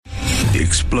The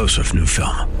explosive new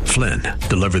film, Flynn,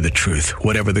 deliver the truth,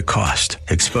 whatever the cost,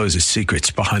 exposes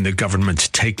secrets behind the government's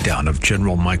takedown of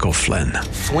General Michael Flynn.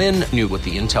 Flynn knew what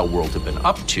the intel world had been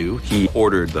up to. He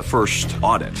ordered the first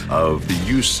audit of the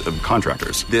use of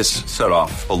contractors. This set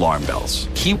off alarm bells.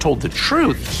 He told the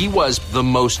truth. He was the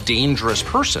most dangerous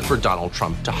person for Donald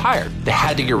Trump to hire. They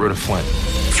had to get rid of Flynn.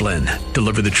 Flynn,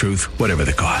 deliver the truth, whatever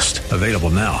the cost. Available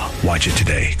now. Watch it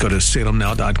today. Go to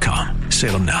salemnow.com.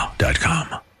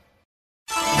 salemnow.com.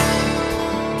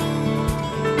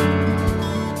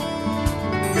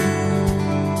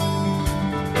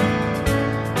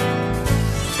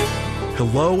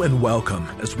 Hello and welcome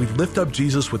as we lift up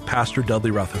Jesus with Pastor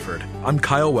Dudley Rutherford. I'm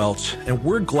Kyle Welch, and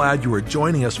we're glad you are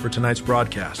joining us for tonight's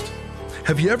broadcast.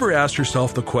 Have you ever asked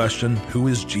yourself the question, who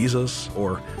is Jesus?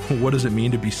 Or what does it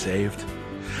mean to be saved?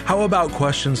 How about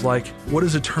questions like, what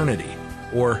is eternity?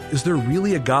 Or is there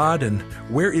really a God, and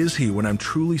where is he when I'm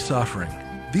truly suffering?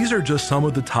 These are just some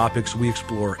of the topics we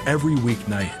explore every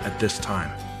weeknight at this time.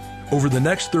 Over the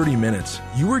next 30 minutes,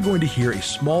 you are going to hear a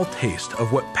small taste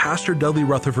of what Pastor Dudley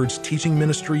Rutherford's teaching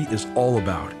ministry is all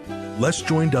about. Let's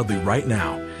join Dudley right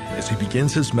now as he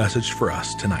begins his message for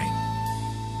us tonight.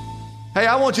 Hey,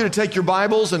 I want you to take your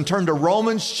Bibles and turn to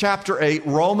Romans chapter 8.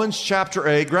 Romans chapter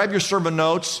 8. Grab your sermon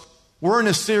notes. We're in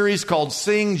a series called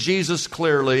Seeing Jesus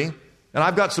Clearly, and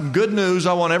I've got some good news.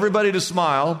 I want everybody to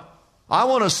smile. I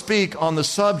want to speak on the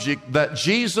subject that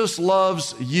Jesus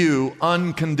loves you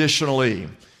unconditionally.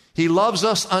 He loves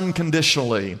us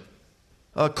unconditionally.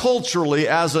 Culturally,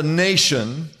 as a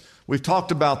nation, we've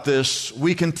talked about this,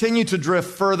 we continue to drift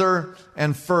further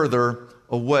and further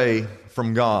away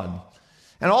from God.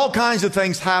 And all kinds of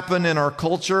things happen in our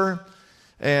culture.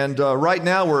 And right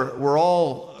now, we're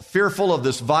all fearful of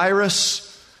this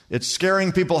virus. It's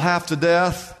scaring people half to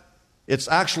death. It's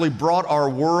actually brought our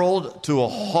world to a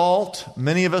halt.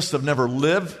 Many of us have never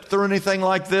lived through anything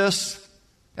like this.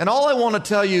 And all I want to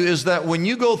tell you is that when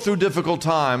you go through difficult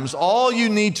times, all you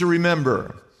need to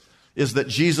remember is that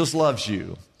Jesus loves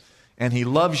you, and he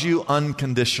loves you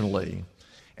unconditionally.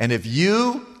 And if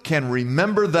you can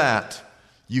remember that,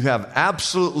 you have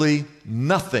absolutely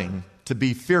nothing to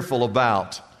be fearful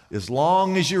about as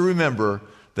long as you remember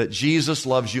that Jesus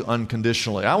loves you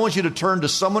unconditionally. I want you to turn to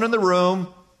someone in the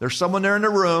room. There's someone there in the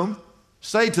room.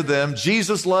 Say to them,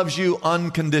 Jesus loves you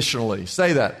unconditionally.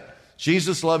 Say that.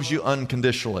 Jesus loves you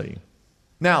unconditionally.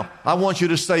 Now, I want you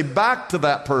to say back to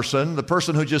that person, the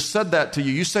person who just said that to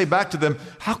you, you say back to them,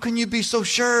 how can you be so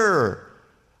sure?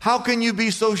 How can you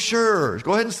be so sure?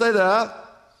 Go ahead and say that.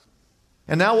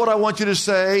 And now what I want you to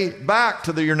say back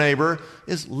to your neighbor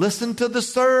is listen to the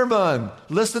sermon.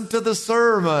 Listen to the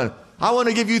sermon. I want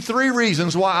to give you 3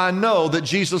 reasons why I know that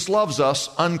Jesus loves us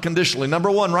unconditionally.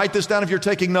 Number 1, write this down if you're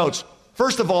taking notes.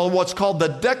 First of all, what's called the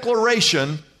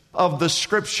declaration of the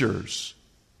Scriptures.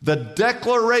 The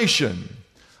declaration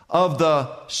of the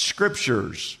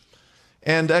Scriptures.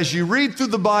 And as you read through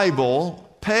the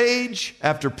Bible, page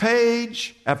after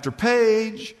page after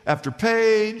page after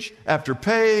page after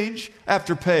page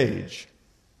after page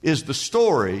is the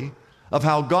story of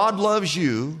how God loves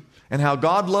you and how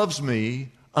God loves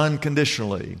me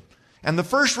unconditionally. And the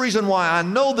first reason why I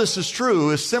know this is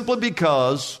true is simply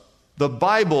because the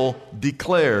Bible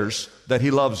declares that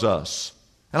he loves us.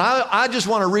 And I just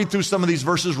want to read through some of these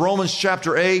verses. Romans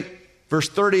chapter 8, verse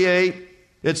 38.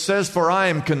 It says, for I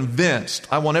am convinced.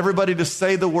 I want everybody to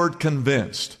say the word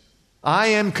convinced. I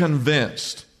am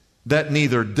convinced that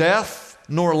neither death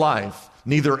nor life,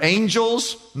 neither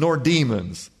angels nor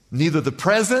demons, neither the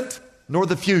present nor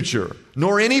the future,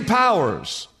 nor any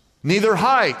powers, neither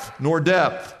height nor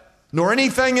depth, nor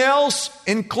anything else,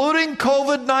 including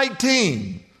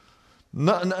COVID-19,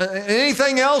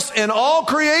 anything else in all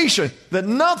creation, that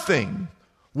nothing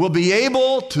will be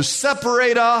able to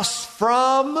separate us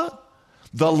from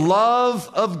the love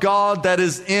of God that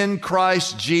is in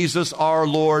Christ Jesus our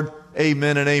Lord.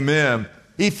 Amen and amen.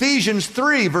 Ephesians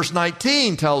 3 verse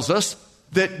 19 tells us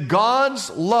that God's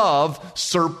love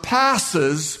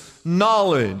surpasses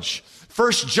knowledge.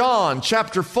 1 John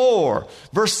chapter 4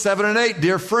 verse 7 and 8,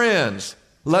 dear friends,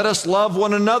 let us love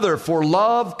one another, for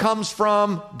love comes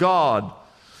from God.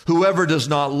 Whoever does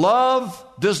not love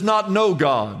does not know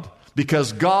God,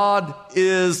 because God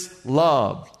is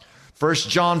love. 1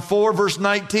 John 4 verse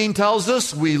 19 tells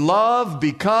us we love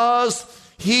because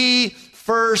he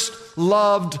first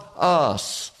loved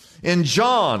us. In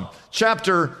John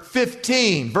chapter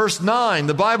 15 verse 9,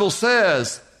 the Bible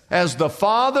says, as the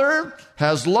Father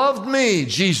has loved me,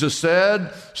 Jesus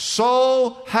said,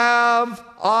 so have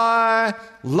I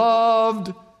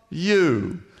loved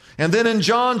you. And then in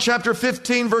John chapter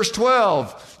 15 verse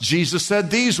 12, Jesus said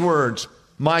these words,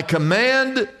 my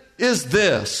command is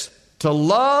this: to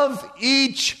love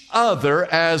each other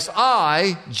as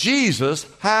I, Jesus,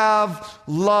 have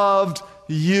loved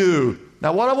you.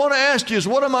 Now, what I want to ask you is,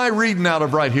 what am I reading out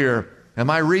of right here? Am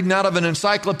I reading out of an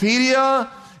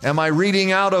encyclopedia? Am I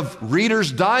reading out of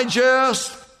Reader's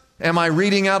Digest? Am I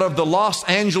reading out of the Los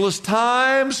Angeles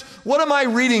Times? What am I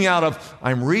reading out of?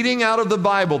 I'm reading out of the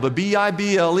Bible, the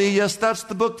Bible. Yes, that's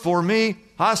the book for me.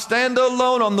 I stand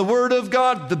alone on the Word of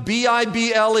God, the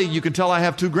Bible. You can tell I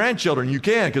have 2 grandchildren. You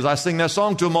can, because I sing that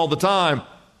song to them all the time.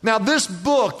 Now, this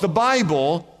book, the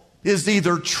Bible, is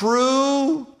either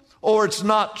true or it's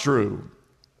not true.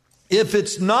 If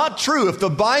it's not true, if the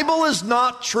Bible is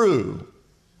not true,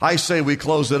 I say we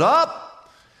close it up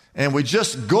and we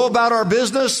just go about our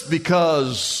business,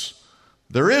 because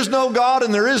there is no God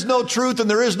and there is no truth and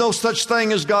there is no such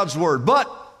thing as God's Word. But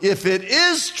if it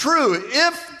is true,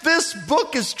 if this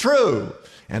book is true,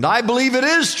 and I believe it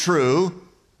is true,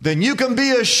 then you can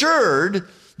be assured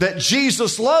that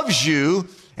Jesus loves you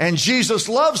and Jesus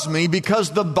loves me,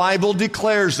 because the Bible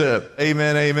declares it.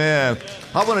 Amen, amen.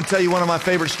 I want to tell you one of my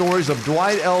favorite stories of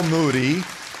Dwight L. Moody.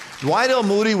 Dwight L.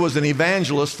 Moody was an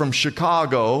evangelist from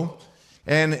Chicago,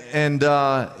 and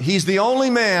he's the only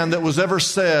man that was ever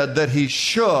said that he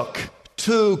shook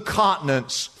 2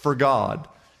 continents for God.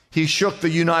 He shook the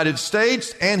United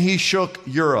States and he shook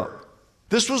Europe.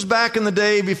 This was back in the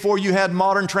day before you had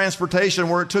modern transportation,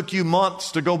 where it took you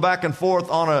months to go back and forth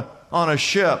on a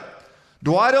ship.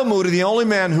 Dwight L. Moody, the only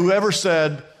man who ever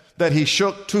said that he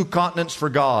shook 2 continents for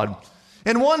God.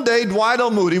 And one day, Dwight L.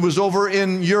 Moody was over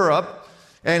in Europe,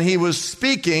 and he was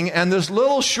speaking, and this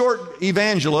little short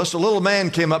evangelist, a little man,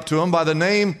 came up to him by the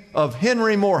name of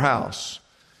Henry Morehouse.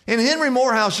 And Henry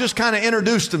Morehouse just kind of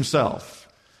introduced himself.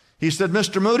 He said,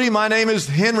 "Mr. Moody, my name is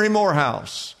Henry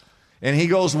Morehouse." And he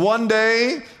goes, "One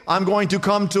day I'm going to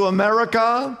come to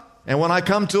America, and when I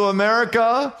come to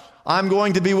America, I'm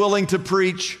going to be willing to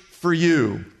preach for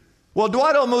you." Well,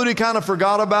 Dwight L. Moody kind of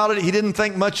forgot about it. He didn't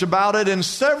think much about it, and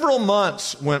several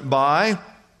months went by.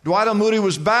 Dwight L. Moody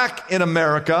was back in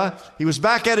America. He was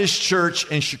back at his church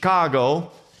in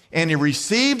Chicago, and he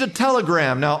received a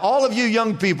telegram. Now, all of you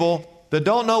young people that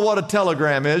don't know what a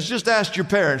telegram is, just ask your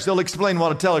parents. They'll explain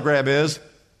what a telegram is.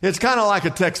 It's kind of like a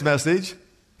text message.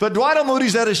 But Dwight L.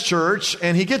 Moody's at his church,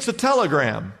 and he gets a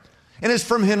telegram, and it's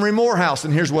from Henry Morehouse.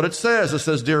 And here's what it says. It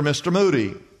says, "Dear Mr.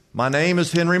 Moody, my name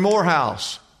is Henry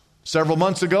Morehouse. Several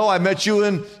months ago, I met you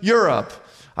in Europe.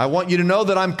 I want you to know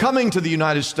that I'm coming to the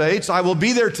United States. I will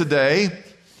be there today.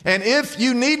 And if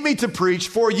you need me to preach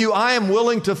for you, I am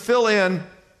willing to fill in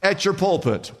at your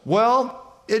pulpit." Well,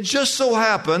 it just so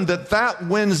happened that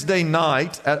Wednesday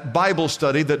night at Bible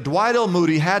study that Dwight L.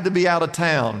 Moody had to be out of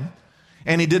town,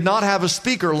 and he did not have a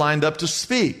speaker lined up to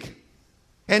speak.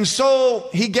 And so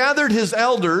he gathered his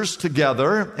elders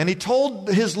together, and he told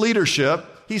his leadership,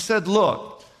 he said,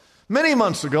 "Look, many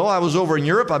months ago, I was over in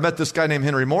Europe. I met this guy named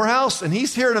Henry Morehouse, and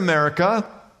he's here in America.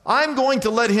 I'm going to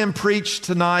let him preach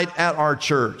tonight at our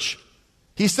church."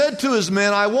 He said to his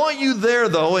men, "I want you there,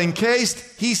 though, in case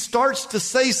he starts to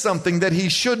say something that he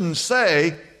shouldn't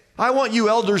say. I want you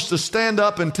elders to stand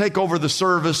up and take over the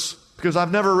service, because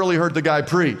I've never really heard the guy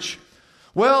preach."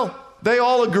 Well, they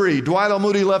all agreed. Dwight L.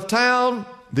 Moody left town.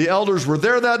 The elders were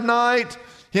there that night.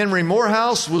 Henry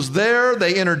Morehouse was there.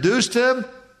 They introduced him.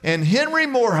 And Henry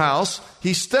Morehouse,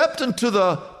 he stepped into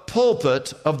the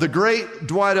pulpit of the great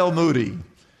Dwight L. Moody.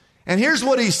 And here's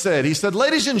what he said. He said,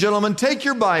 "Ladies and gentlemen, take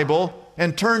your Bible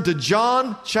and turn to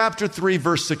John chapter 3,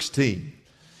 verse 16.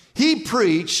 He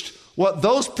preached what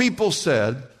those people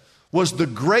said was the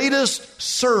greatest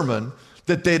sermon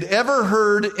that they'd ever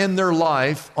heard in their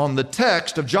life on the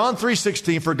text of John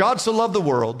 3:16, "For God so loved the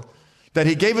world that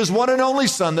he gave his one and only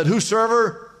Son, that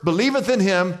whosoever believeth in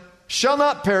him shall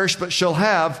not perish, but shall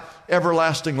have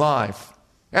everlasting life."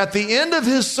 At the end of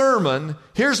his sermon,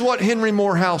 here's what Henry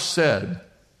Morehouse said.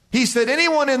 He said,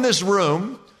 "Anyone in this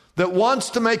room that wants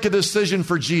to make a decision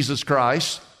for Jesus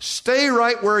Christ, stay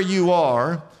right where you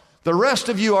are. The rest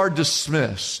of you are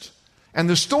dismissed." And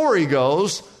the story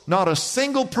goes, not a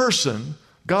single person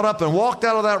got up and walked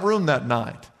out of that room that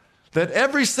night. That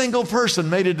every single person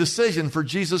made a decision for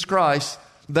Jesus Christ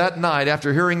that night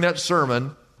after hearing that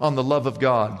sermon on the love of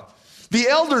God. The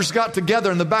elders got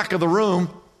together in the back of the room,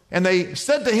 and they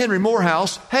said to Henry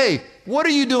Morehouse, "Hey, what are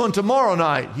you doing tomorrow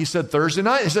night?" He said, "Thursday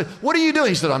night." They said, "What are you doing?"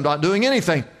 He said, "I'm not doing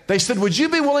anything." They said, "Would you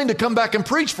be willing to come back and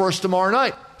preach for us tomorrow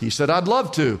night?" He said, "I'd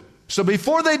love to." So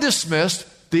before they dismissed,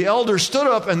 the elders stood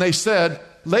up and they said,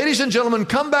 "Ladies and gentlemen,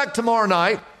 come back tomorrow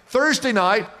night, Thursday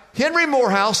night. Henry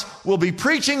Morehouse will be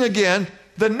preaching again."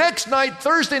 The next night,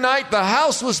 Thursday night, the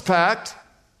house was packed.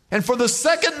 And for the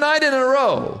second night in a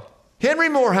row, Henry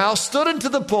Morehouse stood into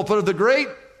the pulpit of the great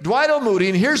Dwight L. Moody,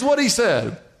 and here's what he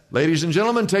said. Ladies and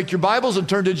gentlemen, take your Bibles and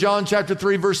turn to John chapter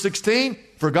 3, verse 16.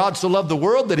 For God so loved the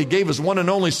world that he gave his one and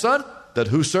only Son, that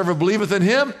whosoever believeth in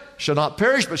him shall not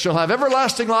perish, but shall have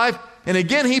everlasting life. And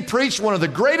again, he preached one of the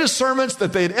greatest sermons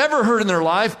that they had ever heard in their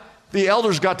life. The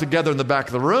elders got together in the back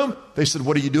of the room. They said,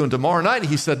 what are you doing tomorrow night?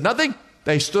 He said, nothing.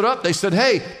 They stood up. They said,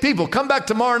 hey, people, come back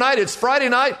tomorrow night. It's Friday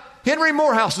night. Henry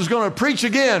Morehouse is going to preach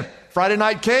again. Friday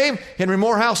night came. Henry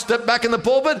Morehouse stepped back in the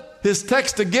pulpit. His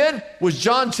text again was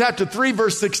John chapter 3,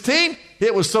 verse 16.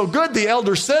 It was so good, the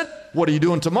elders said, what are you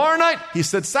doing tomorrow night? He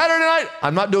said, Saturday night,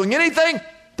 I'm not doing anything.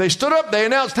 They stood up. They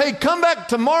announced, hey, come back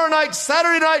tomorrow night,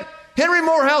 Saturday night. Henry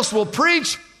Morehouse will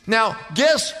preach. Now,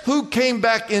 guess who came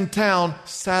back in town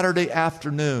Saturday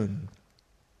afternoon?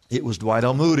 It was Dwight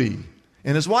L. Moody,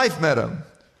 and his wife met him.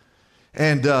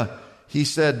 And he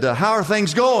said, how are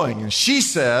things going? And she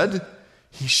said,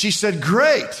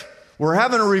 great. We're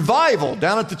having a revival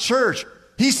down at the church.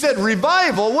 He said,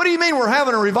 revival? What do you mean we're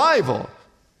having a revival?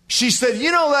 She said,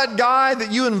 you know that guy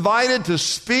that you invited to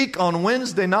speak on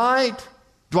Wednesday night?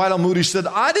 Dwight L. Moody said,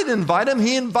 I didn't invite him.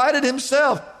 He invited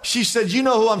himself. She said, you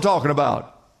know who I'm talking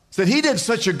about. Said, he did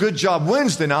such a good job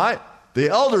Wednesday night. The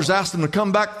elders asked him to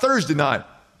come back Thursday night.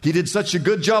 He did such a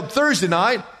good job Thursday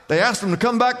night. They asked him to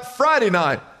come back Friday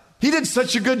night. He did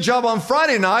such a good job on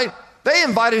Friday night. They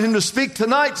invited him to speak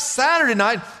tonight, Saturday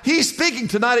night. He's speaking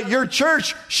tonight at your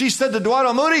church. She said to Dwight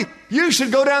L. Moody, you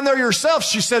should go down there yourself.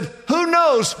 She said, who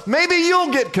knows? Maybe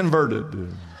you'll get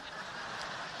converted.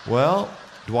 Well,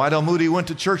 Dwight L. Moody went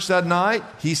to church that night.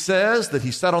 He says that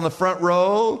he sat on the front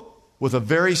row with a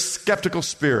very skeptical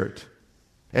spirit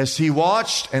as he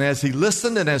watched and as he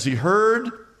listened and as he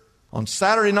heard. On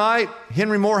Saturday night,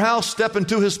 Henry Morehouse stepped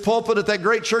into his pulpit at that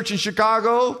great church in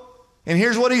Chicago. And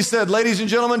here's what he said. Ladies and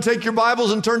gentlemen, take your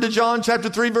Bibles and turn to John chapter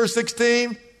 3, verse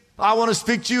 16. I want to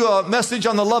speak to you a message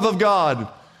on the love of God.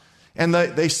 And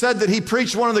they said that he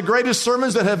preached one of the greatest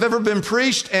sermons that have ever been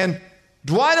preached. And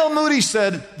Dwight L. Moody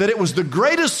said that it was the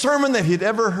greatest sermon that he'd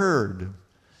ever heard.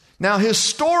 Now,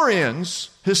 historians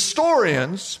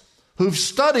who've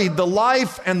studied the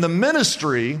life and the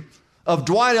ministry of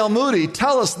Dwight L. Moody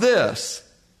tell us this,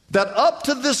 that up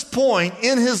to this point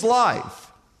in his life,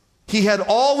 he had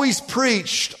always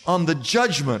preached on the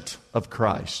judgment of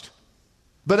Christ.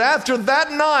 But after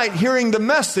that night, hearing the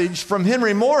message from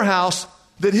Henry Morehouse,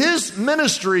 that his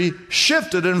ministry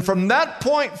shifted, and from that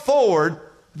point forward,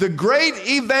 the great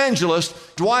evangelist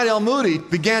Dwight L. Moody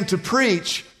began to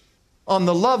preach on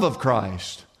the love of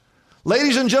Christ.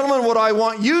 Ladies and gentlemen, what I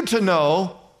want you to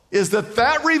know is that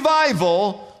that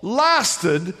revival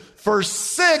lasted for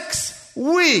 6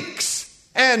 weeks,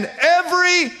 and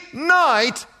every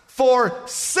night for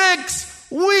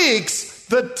 6 weeks,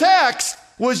 the text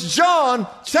was John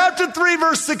chapter 3,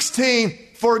 verse 16.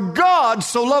 For God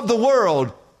so loved the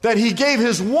world that he gave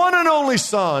his one and only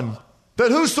Son,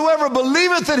 that whosoever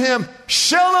believeth in him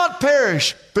shall not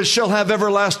perish, but shall have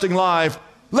everlasting life.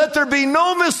 Let there be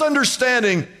no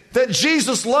misunderstanding that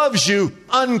Jesus loves you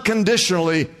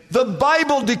unconditionally. The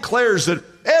Bible declares it.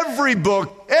 Every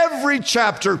book, every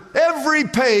chapter, every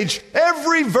page,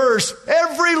 every verse,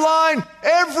 every line,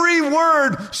 every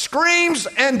word screams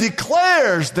and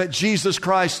declares that Jesus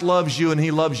Christ loves you, and he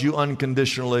loves you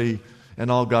unconditionally. And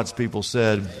all God's people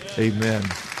said, amen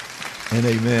and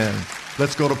amen.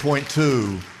 Let's go to point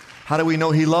 2. How do we know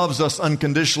he loves us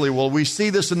unconditionally? Well, we see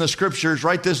this in the scriptures.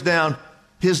 Write this down.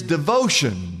 His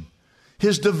devotion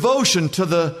to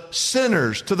the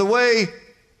sinners, to the way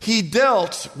he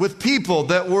dealt with people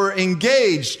that were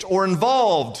engaged or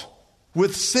involved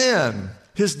with sin.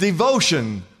 His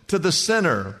devotion to the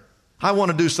sinner. I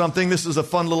want to do something. This is a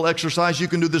fun little exercise. You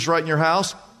can do this right in your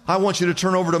house. I want you to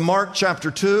turn over to Mark chapter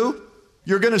 2.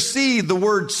 You're going to see the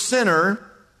word sinner,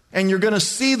 and you're going to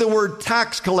see the word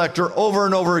tax collector over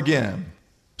and over again.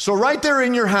 So right there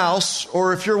in your house,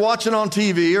 or if you're watching on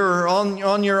TV or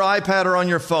on your iPad or on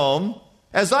your phone,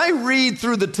 as I read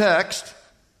through the text,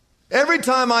 every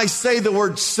time I say the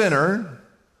word sinner,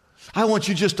 I want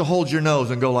you just to hold your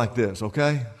nose and go like this,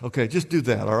 okay? Okay, just do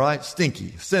that, all right?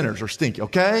 Stinky. Sinners are stinky,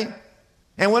 okay?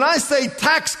 And when I say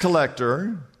tax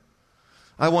collector,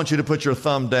 I want you to put your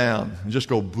thumb down and just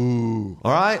go boo,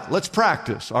 all right? Let's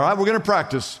practice, all right? We're going to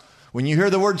practice. When you hear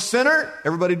the word sinner,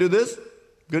 everybody do this.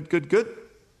 Good, good, good.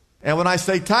 And when I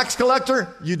say tax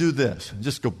collector, you do this. And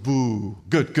just go boo.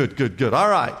 Good, good, good, good. All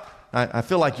right. I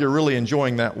feel like you're really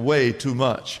enjoying that way too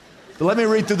much. But let me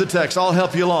read through the text. I'll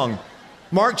help you along.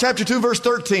 Mark chapter 2, verse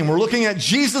 13. We're looking at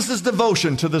Jesus'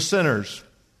 devotion to the sinners.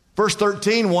 Verse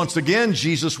 13, once again,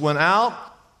 Jesus went out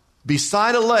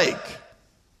beside a lake,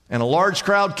 And a large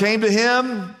crowd came to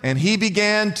him, and he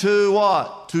began to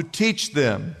what? To teach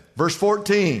them. Verse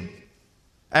 14.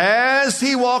 As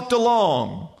he walked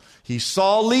along, he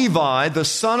saw Levi, the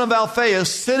son of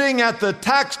Alphaeus, sitting at the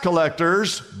tax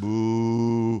collector's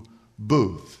booth.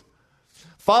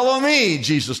 Follow me,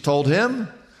 Jesus told him.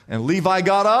 And Levi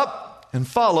got up and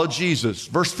followed Jesus.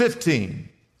 Verse 15.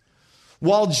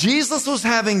 While Jesus was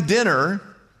having dinner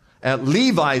at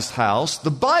Levi's house,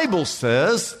 the Bible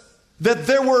says that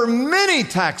there were many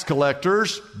tax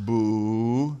collectors,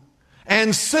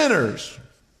 and sinners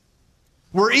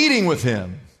were eating with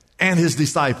him and his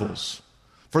disciples.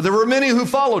 For there were many who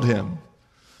followed him.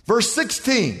 Verse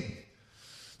 16.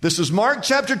 This is Mark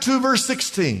chapter 2, verse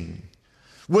 16.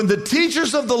 When the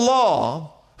teachers of the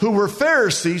law, who were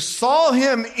Pharisees, saw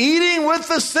him eating with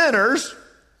the sinners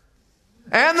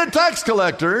and the tax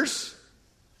collectors,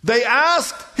 they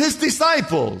asked his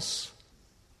disciples,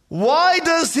 why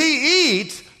does he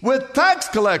eat with tax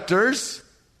collectors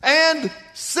and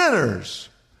sinners?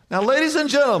 Now, ladies and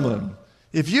gentlemen,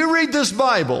 if you read this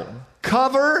Bible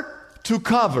cover to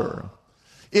cover,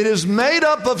 it is made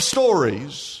up of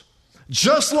stories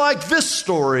just like this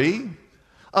story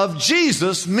of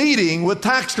Jesus meeting with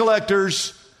tax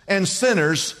collectors and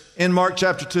sinners in Mark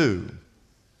chapter 2.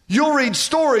 You'll read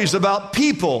stories about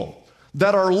people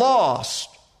that are lost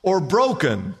or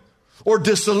broken or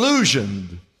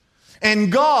disillusioned,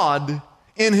 and God,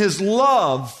 in His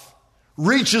love,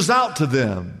 reaches out to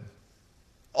them.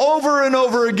 Over and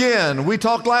over again, we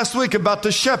talked last week about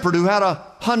the shepherd who had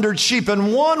 100 sheep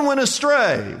and one went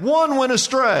astray. One went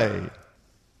astray.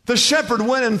 The shepherd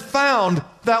went and found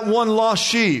that one lost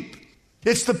sheep.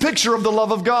 It's the picture of the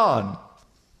love of God.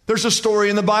 There's a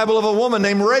story in the Bible of a woman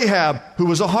named Rahab who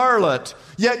was a harlot,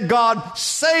 yet God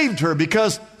saved her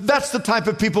because that's the type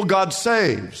of people God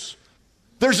saves.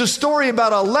 There's a story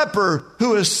about a leper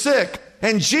who is sick,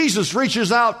 and Jesus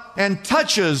reaches out and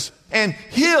touches and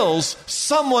heals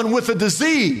someone with a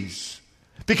disease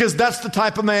because that's the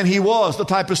type of man he was, the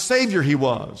type of Savior he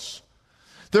was.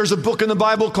 There's a book in the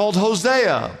Bible called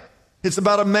Hosea. It's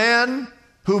about a man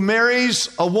who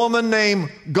marries a woman named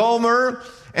Gomer,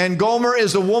 and Gomer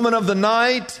is a woman of the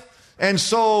night, and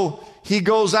so he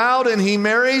goes out and he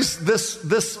marries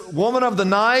this woman of the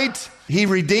night. He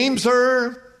redeems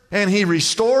her, and he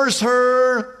restores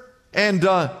her, and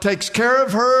takes care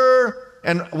of her.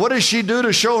 And what does she do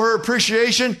to show her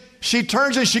appreciation? She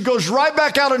turns and she goes right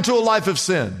back out into a life of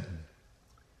sin.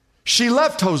 She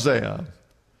left Hosea.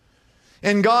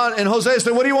 And Hosea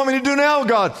said, what do you want me to do now,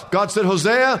 God? God said,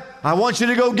 Hosea, I want you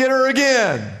to go get her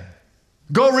again.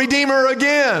 Go redeem her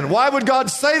again. Why would God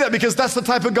say that? Because that's the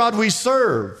type of God we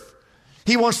serve.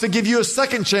 He wants to give you a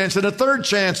second chance and a third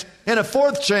chance and a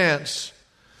fourth chance.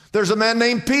 There's a man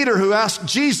named Peter who asked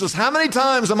Jesus, how many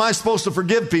times am I supposed to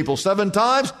forgive people? 7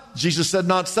 times? Jesus said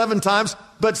not 7 times,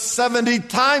 but 70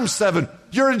 times 7.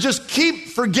 You're to just keep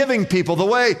forgiving people the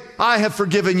way I have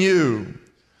forgiven you.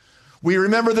 We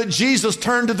remember that Jesus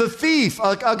turned to the thief,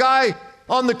 a guy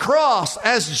on the cross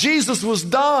as Jesus was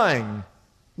dying.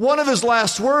 One of his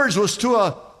last words was to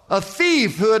a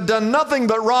thief who had done nothing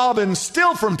but rob and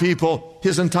steal from people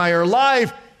his entire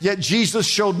life. Yet Jesus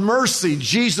showed mercy.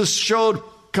 Jesus showed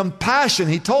compassion.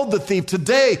 He told the thief,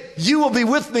 today you will be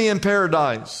with me in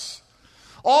paradise.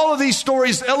 All of these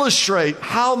stories illustrate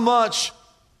how much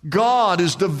God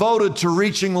is devoted to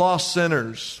reaching lost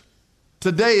sinners.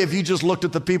 Today, if you just looked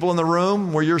at the people in the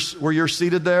room where you're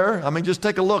seated there, I mean, just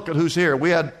take a look at who's here.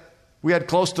 We had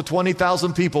close to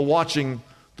 20,000 people watching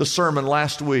the sermon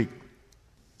last week.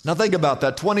 Now think about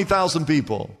that, 20,000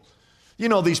 people. You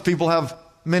know, these people have,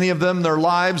 many of them, their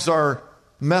lives are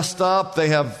messed up. They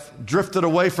have drifted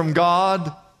away from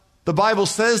God. The Bible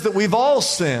says that we've all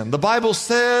sinned. The Bible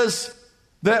says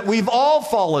that we've all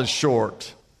fallen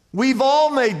short. We've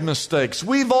all made mistakes.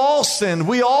 We've all sinned.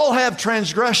 We all have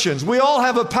transgressions. We all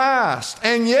have a past.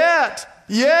 And yet,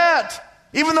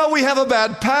 even though we have a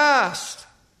bad past,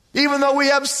 even though we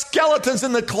have skeletons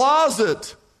in the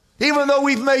closet, even though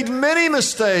we've made many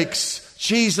mistakes,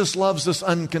 Jesus loves us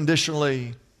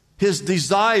unconditionally. His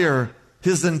desire,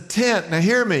 His intent, now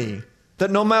hear me,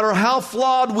 that no matter how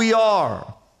flawed we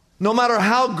are, no matter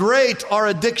how great our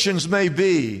addictions may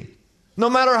be, no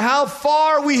matter how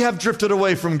far we have drifted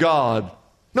away from God,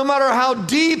 no matter how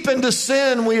deep into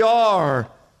sin we are,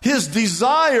 His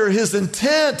desire, His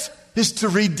intent is to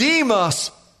redeem us,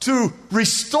 to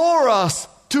restore us,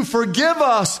 to forgive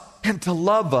us, and to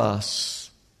love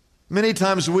us. Many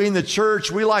times we in the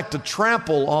church, we like to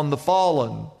trample on the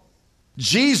fallen.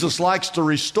 Jesus likes to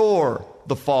restore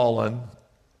the fallen.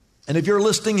 And if you're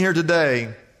listening here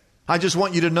today, I just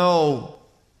want you to know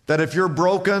that if you're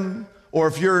broken or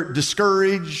if you're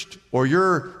discouraged, or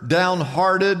you're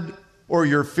downhearted, or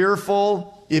you're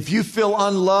fearful, if you feel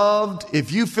unloved,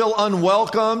 if you feel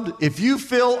unwelcomed, if you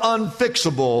feel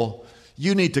unfixable,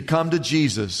 you need to come to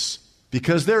Jesus,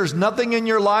 because there's nothing in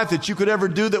your life that you could ever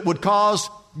do that would cause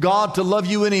God to love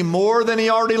you any more than He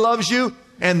already loves you.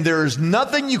 And there's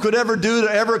nothing you could ever do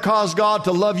to ever cause God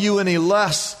to love you any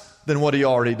less than what He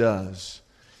already does.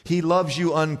 He loves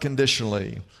you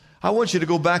unconditionally. I want you to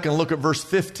go back and look at verse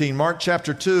 15, Mark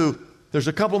chapter 2. There's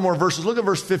a couple more verses. Look at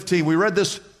verse 15. We read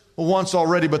this once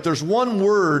already, but there's one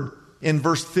word in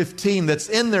verse 15 that's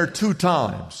in there 2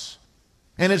 times.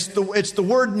 And it's the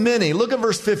word many. Look at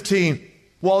verse 15.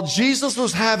 While Jesus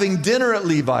was having dinner at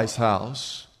Levi's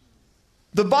house,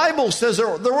 the Bible says there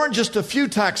weren't just a few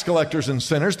tax collectors and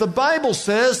sinners. The Bible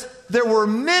says there were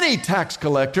many tax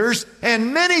collectors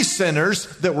and many sinners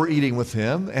that were eating with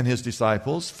Him and His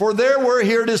disciples. For there were,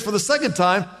 here it is for the second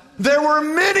time, there were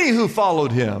many who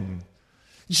followed Him.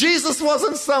 Jesus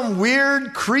wasn't some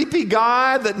weird, creepy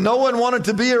guy that no one wanted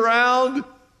to be around.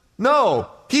 No,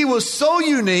 He was so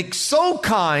unique, so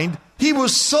kind. He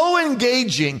was so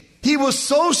engaging. He was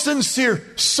so sincere,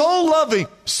 so loving,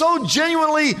 so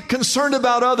genuinely concerned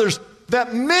about others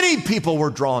that many people were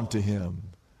drawn to Him.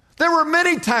 There were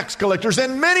many tax collectors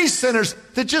and many sinners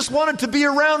that just wanted to be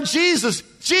around Jesus.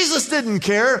 Jesus didn't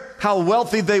care how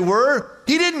wealthy they were.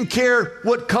 He didn't care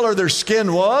what color their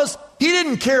skin was. He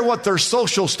didn't care what their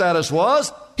social status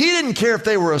was. He didn't care if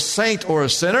they were a saint or a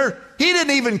sinner. He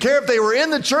didn't even care if they were in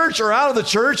the church or out of the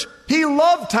church. He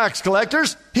loved tax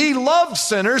collectors. He loved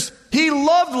sinners. He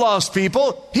loved lost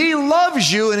people. He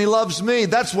loves you and He loves me.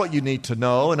 That's what you need to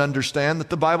know and understand, that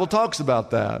the Bible talks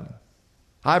about that.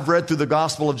 I've read through the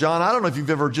Gospel of John. I don't know if you've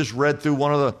ever just read through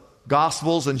one of the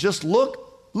Gospels and just look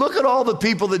at all the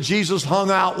people that Jesus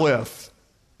hung out with.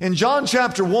 In John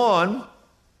chapter 1,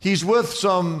 He's with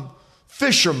some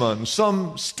fishermen,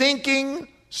 some stinking,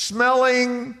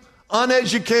 smelling,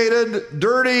 uneducated,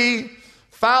 dirty,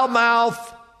 foul-mouthed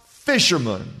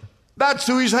fishermen. That's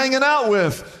who He's hanging out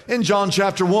with in John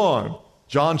chapter 1.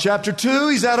 John chapter 2,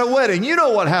 He's at a wedding. You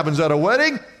know what happens at a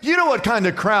wedding. You know what kind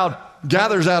of crowd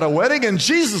gathers at a wedding. And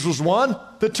Jesus was one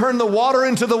that turned the water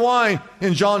into the wine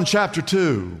in John chapter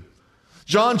 2.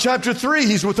 John chapter 3,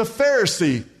 He's with a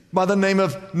Pharisee by the name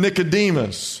of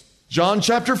Nicodemus. John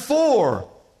chapter 4,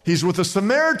 He's with a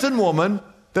Samaritan woman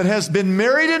that has been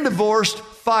married and divorced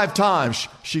 5 times.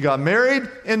 She got married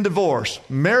and divorced,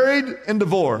 married and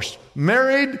divorced,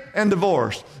 married and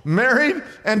divorced, married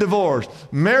and divorced,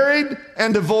 married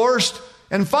and divorced.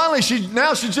 And finally, she's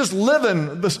just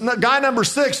living, guy number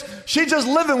 6, she's just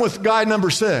living with guy number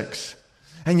 6.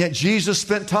 And yet Jesus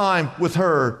spent time with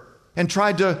her and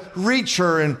tried to reach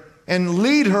her and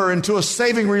lead her into a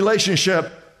saving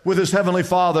relationship with His Heavenly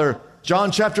Father.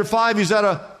 John chapter 5, He's at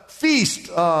a feast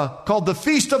called the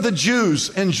Feast of the Jews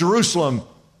in Jerusalem.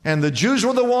 And the Jews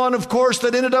were the one, of course,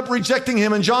 that ended up rejecting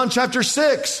Him. In John chapter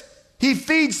 6, He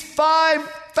feeds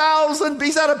 5,000.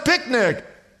 He's at a picnic.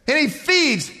 And He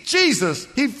feeds, Jesus,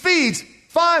 He feeds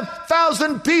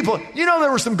 5,000 people. You know,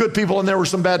 there were some good people and there were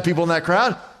some bad people in that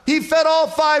crowd. He fed all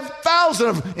 5,000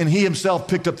 of them, and He Himself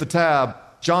picked up the tab.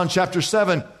 John chapter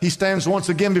 7, He stands once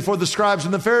again before the scribes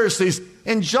and the Pharisees.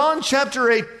 In John chapter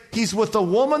 8, He's with a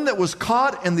woman that was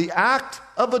caught in the act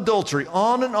of adultery.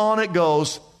 On and on it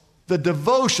goes. The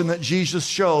devotion that Jesus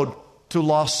showed to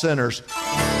lost sinners.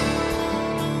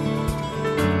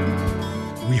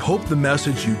 We hope the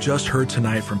message you just heard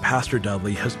tonight from Pastor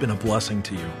Dudley has been a blessing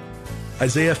to you.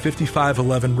 Isaiah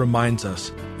 55:11 reminds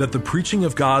us that the preaching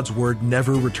of God's word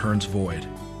never returns void.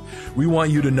 We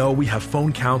want you to know we have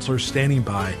phone counselors standing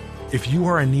by if you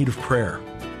are in need of prayer.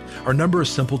 Our number is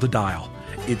simple to dial.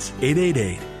 It's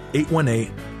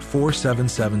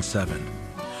 888-818-4777.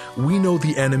 We know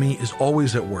the enemy is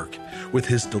always at work with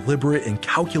his deliberate and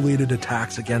calculated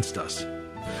attacks against us.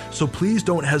 So please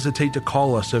don't hesitate to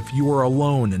call us if you are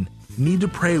alone and need to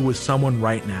pray with someone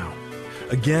right now.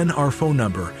 Again, our phone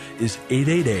number is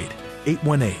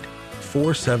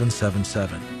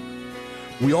 888-818-4777.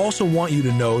 We also want you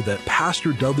to know that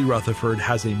Pastor Dudley Rutherford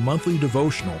has a monthly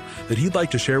devotional that he'd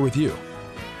like to share with you.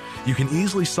 You can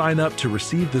easily sign up to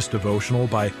receive this devotional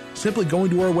by simply going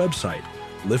to our website,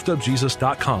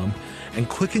 liftupjesus.com, and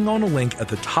clicking on a link at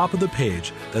the top of the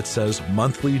page that says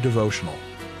Monthly Devotional.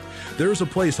 There is a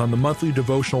place on the Monthly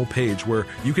Devotional page where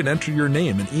you can enter your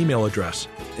name and email address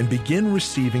and begin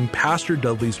receiving Pastor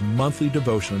Dudley's monthly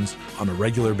devotions on a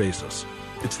regular basis.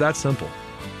 It's that simple.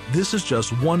 This is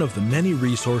just one of the many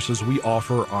resources we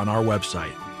offer on our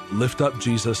website,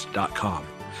 liftupjesus.com.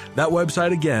 That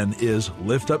website again is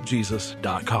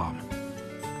liftupjesus.com.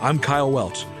 I'm Kyle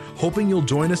Welch, hoping you'll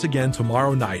join us again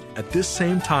tomorrow night at this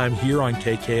same time here on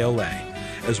KKLA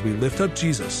as we lift up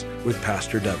Jesus with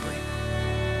Pastor Dudley.